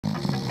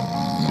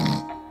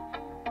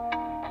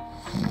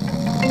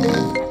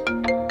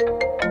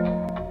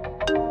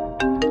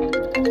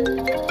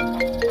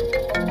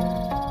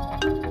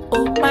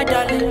my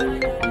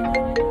darling.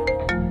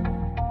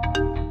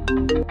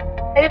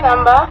 Hey,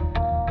 Lamba.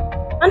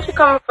 Aren't you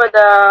coming for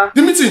the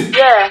meeting?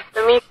 Yeah,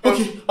 the meeting.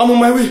 Okay, I'm on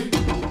my way.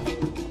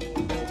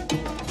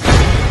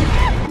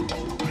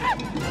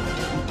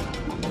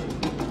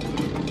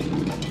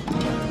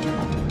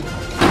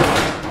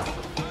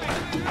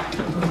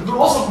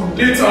 What's up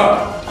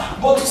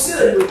later? But you see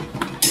that.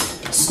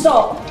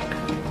 Stop.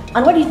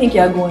 And where do you think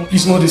you are going?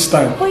 Please, not this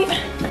time. Wait.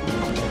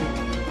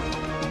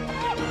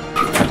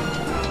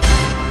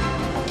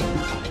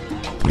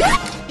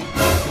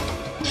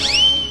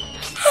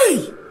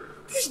 Hey,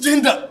 this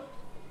gender.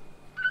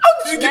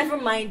 How did you get?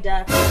 Never mind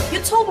that. You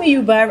told me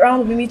you'd be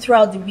around with me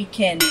throughout the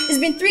weekend. It's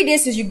been 3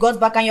 days since you got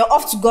back and you're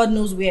off to God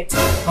knows where.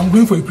 I'm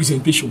going for a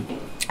presentation.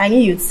 I knew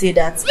you'd say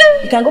that.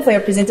 You can go for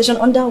your presentation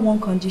under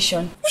one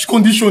condition. Which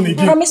condition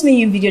again? Promise me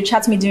you video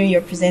chat me during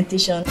your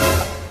presentation.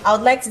 I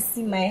would like to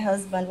see my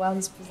husband while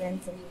he's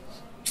presenting.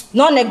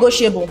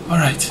 Non-negotiable.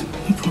 Alright,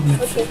 no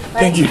problem. Okay, bye.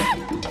 Thank you.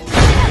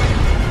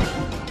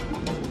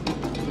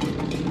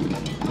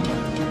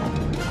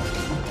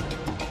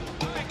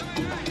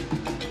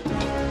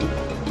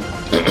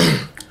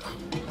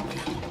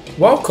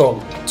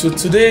 Welcome to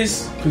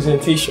today's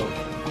presentation.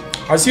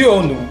 As you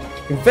all know,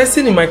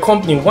 investing in my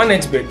company,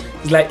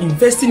 1xBet, is like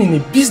investing in a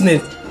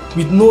business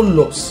with no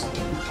loss.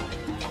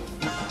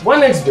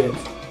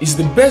 1xBet is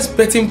the best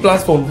betting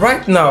platform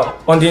right now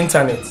on the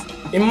internet.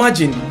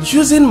 Imagine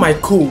using my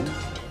code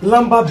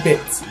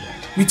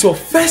LambaBet. With your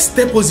first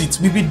deposit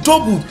will be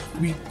doubled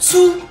with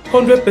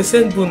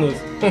 200%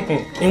 bonus.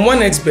 In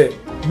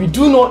 1xBet, we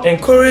do not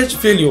encourage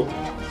failure.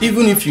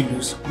 Even if you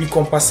lose, we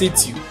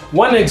compensate you.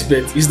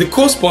 1xBet is the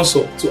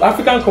co-sponsor to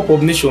African Cup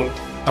of Nations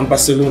and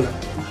Barcelona.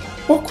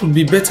 What could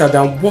be better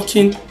than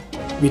working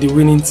with the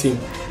winning team?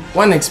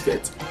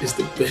 1xBet is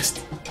the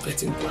best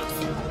betting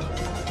platform.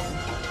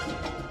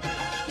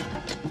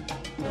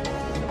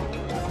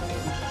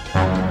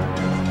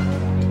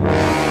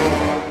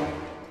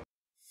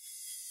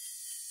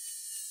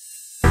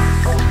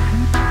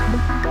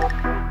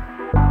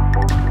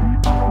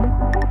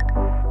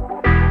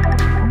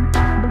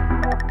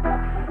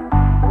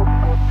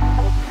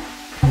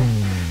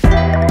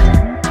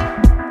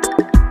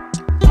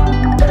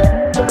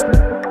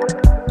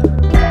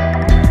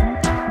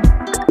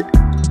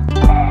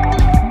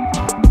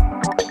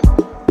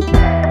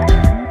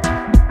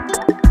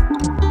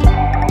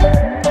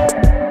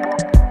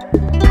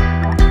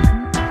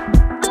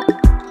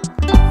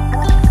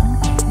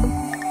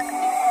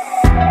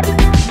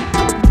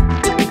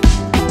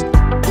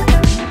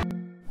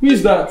 Who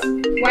is that?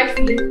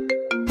 Wifey.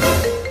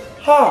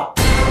 Ha!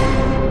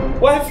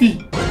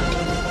 Wifey!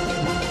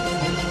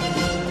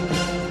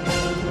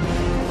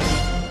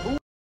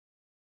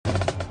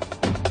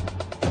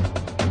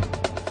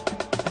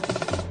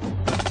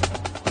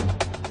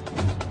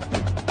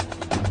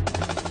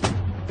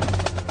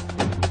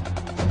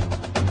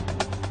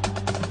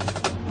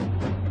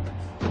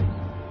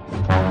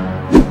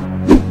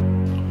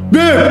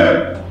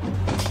 Babe!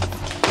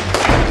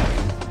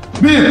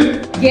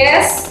 Babe!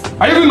 Yes?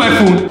 Are you with my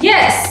phone?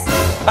 Yes!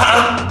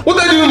 What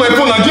are you doing with my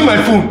phone? I'll give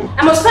my phone.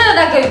 I must find out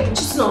that girl you're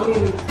cheating on me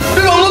with.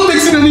 Babe, I'm not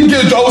texting any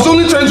girl. I was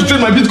only trying to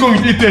trade my Bitcoin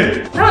with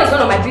Ether. Now it's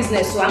none of my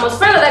business, so I must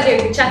find out that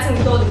girl you're chatting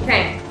with all the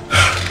time.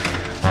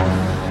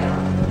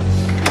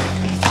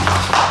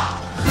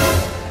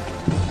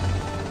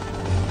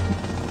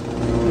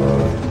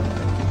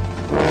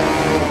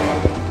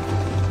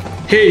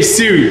 Hey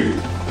Siri,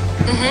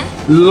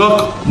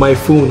 lock my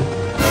phone.